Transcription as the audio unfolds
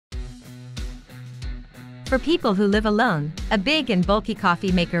For people who live alone, a big and bulky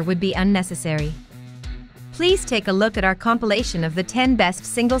coffee maker would be unnecessary. Please take a look at our compilation of the 10 best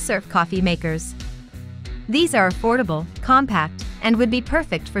single-serve coffee makers. These are affordable, compact, and would be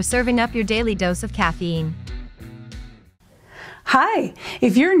perfect for serving up your daily dose of caffeine. Hi,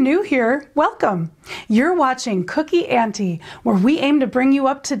 if you're new here, welcome. You're watching CookyAunty, where we aim to bring you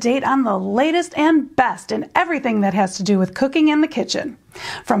up to date on the latest and best in everything that has to do with cooking in the kitchen.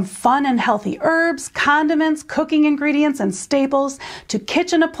 From fun and healthy herbs, condiments, cooking ingredients, and staples, to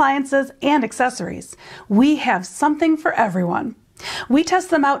kitchen appliances and accessories, we have something for everyone. We test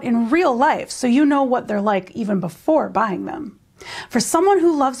them out in real life so you know what they're like even before buying them. For someone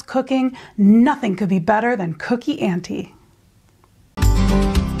who loves cooking, nothing could be better than CookyAunty.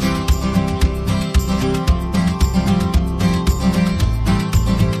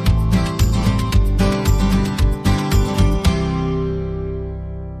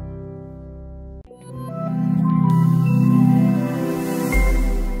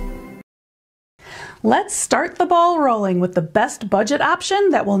 Let's start the ball rolling with the best budget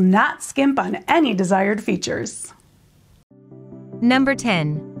option that will not skimp on any desired features. Number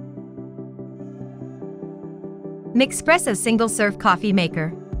 10. Mixpresso Single-Serve Coffee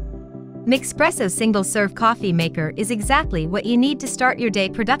Maker. Mixpresso Single-Serve Coffee Maker is exactly what you need to start your day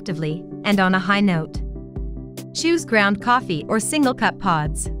productively and on a high note. Choose ground coffee or single-cup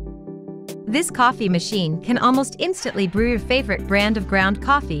pods. This coffee machine can almost instantly brew your favorite brand of ground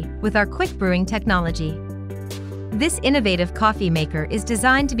coffee with our quick brewing technology. This innovative coffee maker is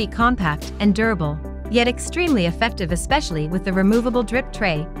designed to be compact and durable, yet extremely effective, especially with the removable drip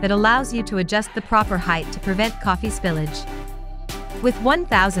tray that allows you to adjust the proper height to prevent coffee spillage. With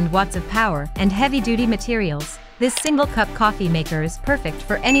 1000 watts of power and heavy-duty materials, this single-cup coffee maker is perfect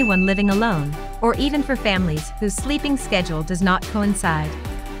for anyone living alone, or even for families whose sleeping schedule does not coincide.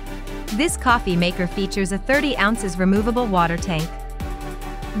 This coffee maker features a 30 ounces removable water tank.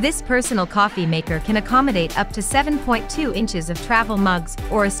 This personal coffee maker can accommodate up to 7.2 inches of travel mugs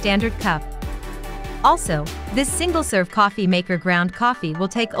or a standard cup. Also, this single-serve coffee maker ground coffee will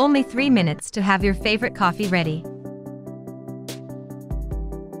take only 3 minutes to have your favorite coffee ready.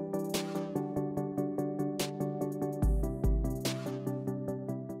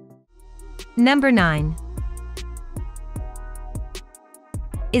 Number 9.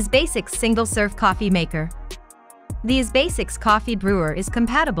 EZBASICS Single-Serve Coffee Maker. The EZBASICS Coffee Brewer is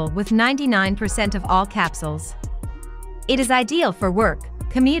compatible with 99% of all capsules. It is ideal for work,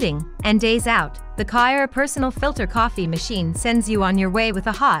 commuting, and days out. The CookyAunty Personal Filter Coffee Machine sends you on your way with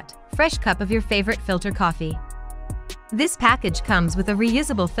a hot, fresh cup of your favorite filter coffee. This package comes with a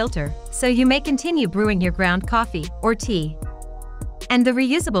reusable filter, so you may continue brewing your ground coffee or tea. And the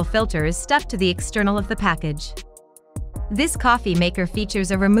reusable filter is stuck to the external of the package. This coffee maker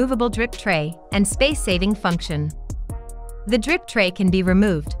features a removable drip tray and space-saving function. The drip tray can be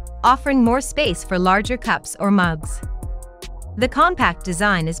removed, offering more space for larger cups or mugs. The compact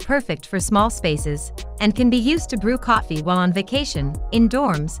design is perfect for small spaces and can be used to brew coffee while on vacation, in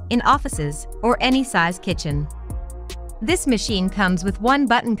dorms, in offices, or any size kitchen. This machine comes with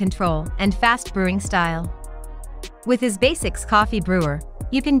one-button control and fast brewing style. With EZBASICS Coffee Brewer,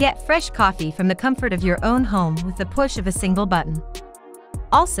 you can get fresh coffee from the comfort of your own home with the push of a single button.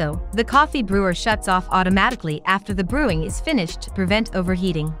 Also, the coffee brewer shuts off automatically after the brewing is finished to prevent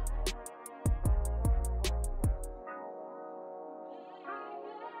overheating.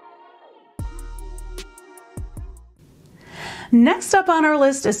 Next up on our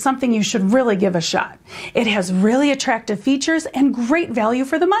list is something you should really give a shot. It has really attractive features and great value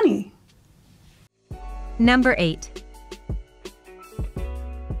for the money. Number 8.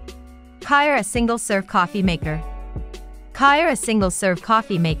 CookyAunty Single-Serve Coffee Maker. CookyAunty Single-Serve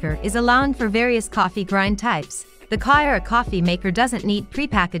Coffee Maker is allowing for various coffee grind types. The CookyAunty Coffee Maker doesn't need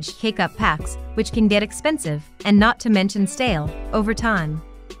prepackaged K-cup packs, which can get expensive, and not to mention stale, over time.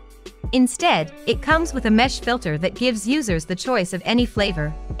 Instead, it comes with a mesh filter that gives users the choice of any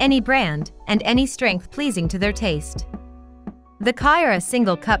flavor, any brand, and any strength pleasing to their taste. The CookyAunty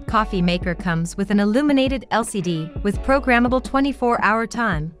Single-Cup Coffee Maker comes with an illuminated LCD with programmable 24-hour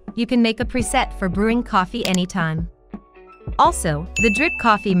time. You can make a preset for brewing coffee anytime. Also, the drip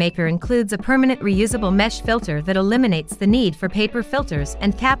coffee maker includes a permanent reusable mesh filter that eliminates the need for paper filters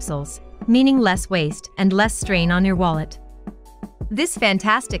and capsules, meaning less waste and less strain on your wallet. This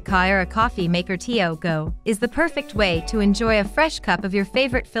fantastic CookyAunty Coffee Maker TO Go is the perfect way to enjoy a fresh cup of your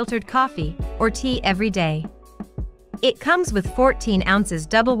favorite filtered coffee or tea every day. It comes with 14 ounces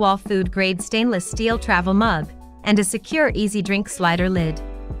double-wall food-grade stainless steel travel mug and a secure easy drink slider lid.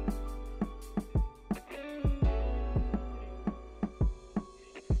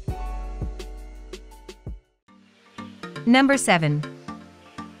 Number 7.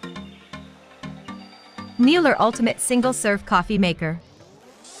 Mueller Ultimate Single Serve Coffee Maker.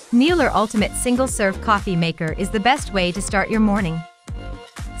 Mueller Ultimate Single Serve Coffee Maker is the best way to start your morning.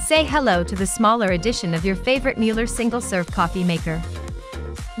 Say hello to the smaller edition of your favorite Mueller Single Serve Coffee Maker.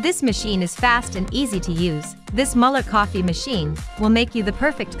 This machine is fast and easy to use. This Mueller coffee machine will make you the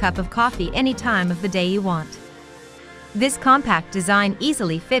perfect cup of coffee any time of the day you want. This compact design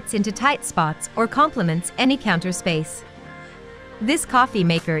easily fits into tight spots or complements any counter space. This coffee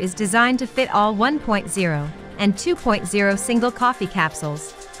maker is designed to fit all 1.0 and 2.0 single coffee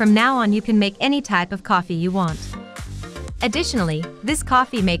capsules. From now on, you can make any type of coffee you want. Additionally, this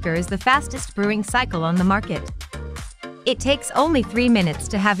coffee maker is the fastest brewing cycle on the market. It takes only 3 minutes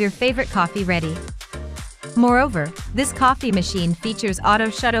to have your favorite coffee ready. Moreover, this coffee machine features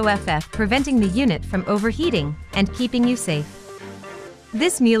auto shut off, preventing the unit from overheating and keeping you safe.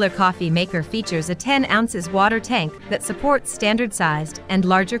 This Mueller coffee maker features a 10 ounces water tank that supports standard-sized and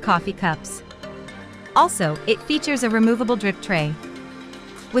larger coffee cups. Also, it features a removable drip tray.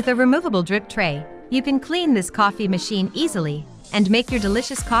 With a removable drip tray, you can clean this coffee machine easily and make your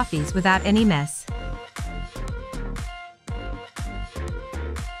delicious coffees without any mess.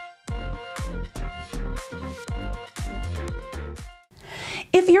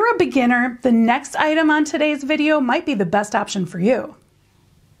 If you're a beginner, the next item on today's video might be the best option for you.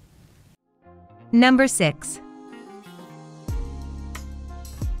 Number 6.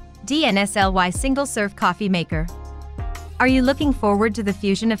 DNSLY Single Serve Coffee Maker. Are you looking forward to the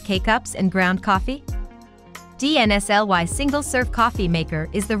fusion of K-Cups and ground coffee? DNSLY Single Serve Coffee Maker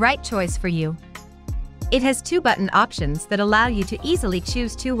is the right choice for you. It has 2 button options that allow you to easily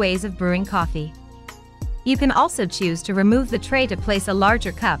choose 2 ways of brewing coffee. You can also choose to remove the tray to place a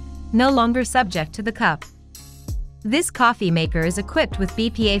larger cup, no longer subject to the cup. This coffee maker is equipped with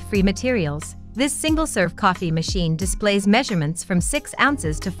BPA-free materials. This single-serve coffee machine displays measurements from 6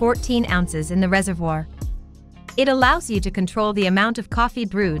 ounces to 14 ounces in the reservoir. It allows you to control the amount of coffee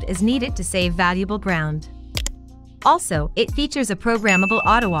brewed as needed to save valuable ground. Also, it features a programmable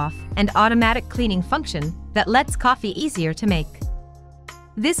auto-off and automatic cleaning function that lets coffee easier to make.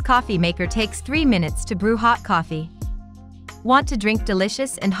 This coffee maker takes 3 minutes to brew hot coffee. Want to drink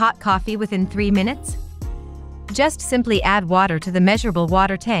delicious and hot coffee within 3 minutes? Just simply add water to the measurable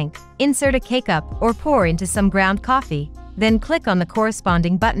water tank, insert a K-cup or pour into some ground coffee, then click on the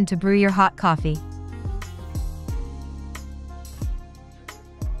corresponding button to brew your hot coffee.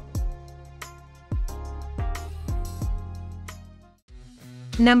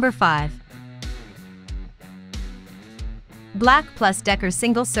 Number 5. Black Plus Decker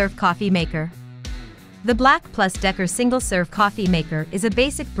Single Serve Coffee Maker. The Black Plus Decker Single Serve Coffee Maker is a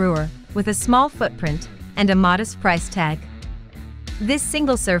basic brewer with a small footprint and a modest price tag. This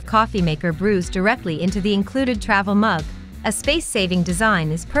single-serve coffee maker brews directly into the included travel mug. A space-saving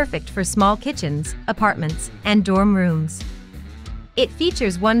design is perfect for small kitchens, apartments, and dorm rooms. It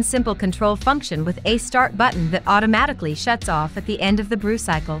features one simple control function with a start button that automatically shuts off at the end of the brew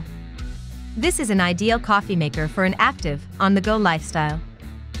cycle. This is an ideal coffee maker for an active, on-the-go lifestyle.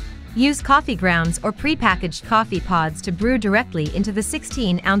 Use coffee grounds or pre-packaged coffee pods to brew directly into the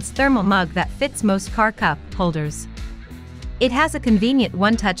 16-ounce thermal mug that fits most car cup holders. It has a convenient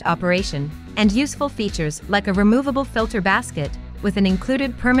one-touch operation, and useful features like a removable filter basket with an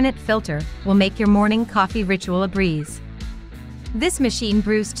included permanent filter will make your morning coffee ritual a breeze. This machine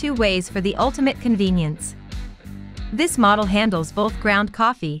brews 2 ways for the ultimate convenience. This model handles both ground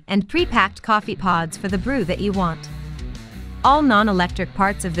coffee and pre-packed coffee pods for the brew that you want. All non-electric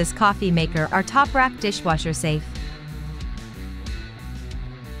parts of this coffee maker are top-rack dishwasher safe.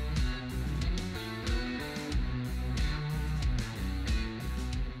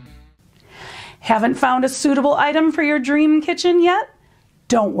 Haven't found a suitable item for your dream kitchen yet?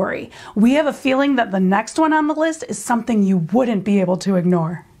 Don't worry, we have a feeling that the next one on the list is something you wouldn't be able to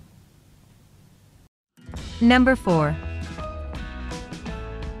ignore. Number 4.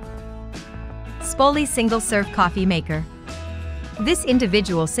 Spoli Single Serve Coffee Maker. This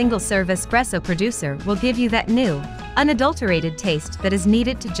individual single-serve espresso producer will give you that new, unadulterated taste that is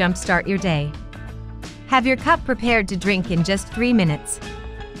needed to jumpstart your day. Have your cup prepared to drink in just 3 minutes.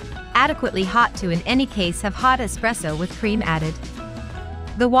 Adequately hot to in any case have hot espresso with cream added.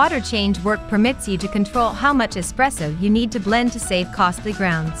 The water change work permits you to control how much espresso you need to blend to save costly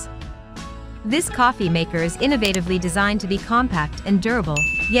grounds. This coffee maker is innovatively designed to be compact and durable,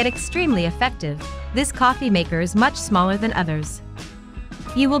 yet extremely effective. This coffee maker is much smaller than others.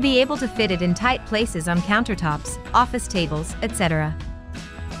 You will be able to fit it in tight places on countertops, office tables, etc.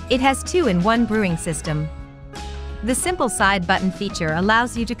 It has 2-in-1 brewing system. The simple side button feature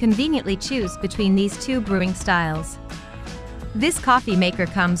allows you to conveniently choose between these 2 brewing styles. This coffee maker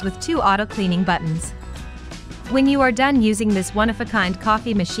comes with 2 auto-cleaning buttons. When you are done using this one-of-a-kind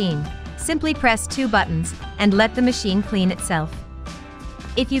coffee machine, simply press 2 buttons and let the machine clean itself.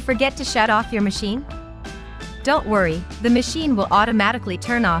 If you forget to shut off your machine, don't worry, the machine will automatically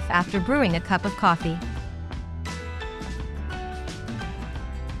turn off after brewing a cup of coffee.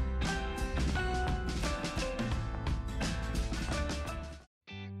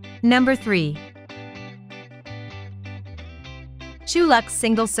 Number 3. Chulux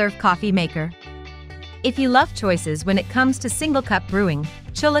Single-Serve Coffee Maker. If you love choices when it comes to single-cup brewing,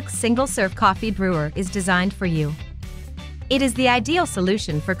 Chulux Single-Serve Coffee Brewer is designed for you. It is the ideal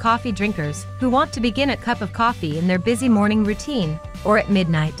solution for coffee drinkers who want to begin a cup of coffee in their busy morning routine or at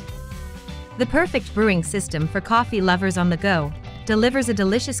midnight. The perfect brewing system for coffee lovers on the go, delivers a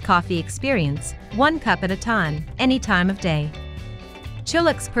delicious coffee experience, 1 cup at a time, any time of day.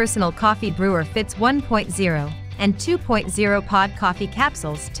 Chulux Personal Coffee Brewer fits 1.0 and 2.0 pod coffee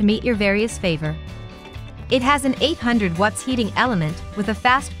capsules to meet your various favor. It has an 800 watts heating element with a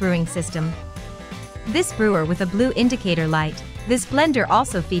fast brewing system. This brewer with a blue indicator light, this blender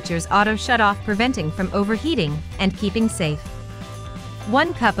also features auto shut-off, preventing from overheating and keeping safe.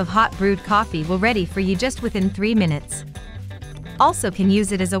 1 cup of hot brewed coffee will ready for you just within 3 minutes. Also can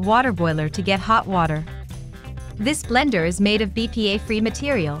use it as a water boiler to get hot water. This blender is made of BPA-free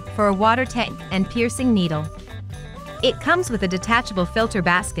material for a water tank and piercing needle. It comes with a detachable filter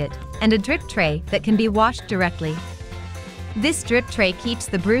basket and a drip tray that can be washed directly. This drip tray keeps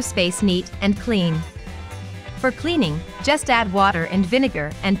the brew space neat and clean. For cleaning, just add water and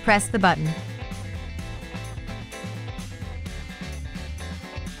vinegar and press the button.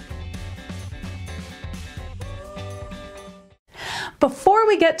 Before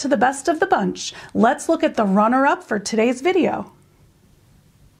we get to the best of the bunch, let's look at the runner-up for today's video.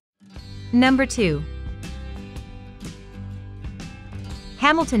 Number 2.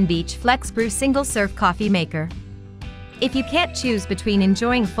 Hamilton Beach Flex Brew Single Serve Coffee Maker. If you can't choose between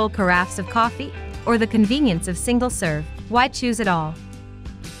enjoying full carafes of coffee or the convenience of single serve, why choose it all?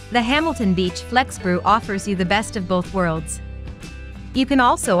 The Hamilton Beach Flex Brew offers you the best of both worlds. You can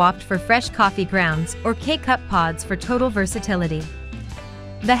also opt for fresh coffee grounds or K-cup pods for total versatility.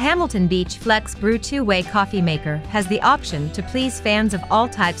 The Hamilton Beach Flex Brew 2-way coffee maker has the option to please fans of all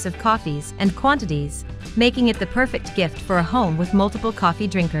types of coffees and quantities, making it the perfect gift for a home with multiple coffee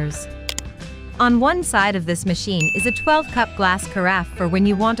drinkers. On one side of this machine is a 12-cup glass carafe for when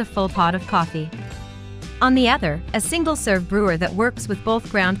you want a full pot of coffee. On the other, a single-serve brewer that works with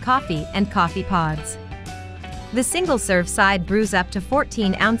both ground coffee and coffee pods. The single-serve side brews up to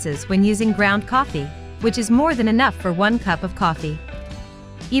 14 ounces when using ground coffee, which is more than enough for 1 cup of coffee.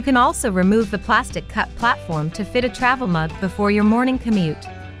 You can also remove the plastic cup platform to fit a travel mug before your morning commute.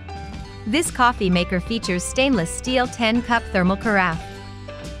 This coffee maker features stainless steel 10-cup thermal carafe.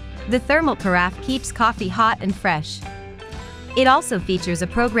 The thermal carafe keeps coffee hot and fresh. It also features a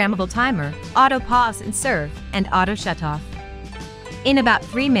programmable timer, auto pause and serve, and auto shut-off. In about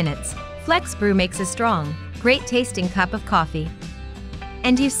 3 minutes, Flex Brew makes a strong, great-tasting cup of coffee.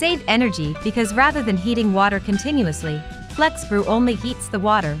 And you save energy because rather than heating water continuously, Flex Brew only heats the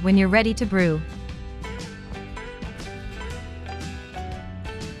water when you're ready to brew.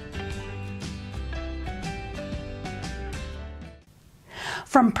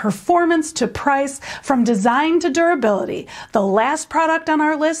 From performance to price, from design to durability, the last product on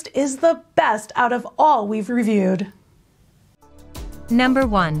our list is the best out of all we've reviewed. Number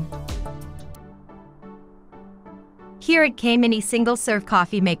 1. Keurig K-Mini Single Serve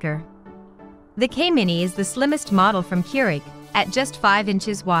Coffee Maker. The K-Mini is the slimmest model from Keurig, at just 5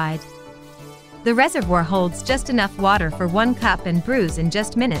 inches wide. The reservoir holds just enough water for 1 cup and brews in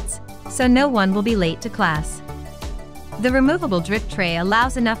just minutes, so no one will be late to class. The removable drip tray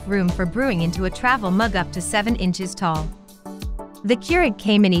allows enough room for brewing into a travel mug up to 7 inches tall. The Keurig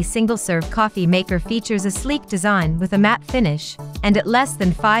K-Mini Single Serve Coffee Maker features a sleek design with a matte finish, and at less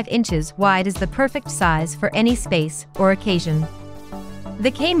than 5 inches wide is the perfect size for any space or occasion. The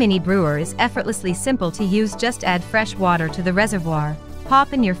K-Mini Brewer is effortlessly simple to use. Just add fresh water to the reservoir,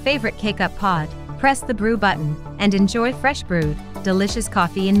 pop in your favorite K-cup pod, press the brew button, and enjoy fresh brewed, delicious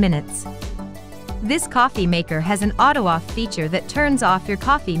coffee in minutes. This coffee maker has an auto-off feature that turns off your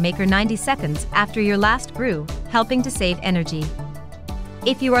coffee maker 90 seconds after your last brew, helping to save energy.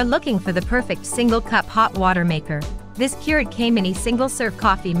 If you are looking for the perfect single-cup hot water maker, this Keurig K-Mini Single Serve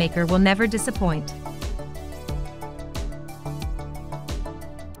Coffee Maker will never disappoint.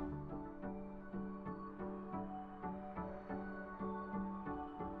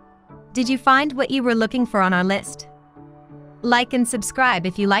 Did you find what you were looking for on our list? Like and subscribe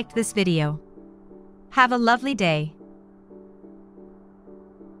if you liked this video. Have a lovely day.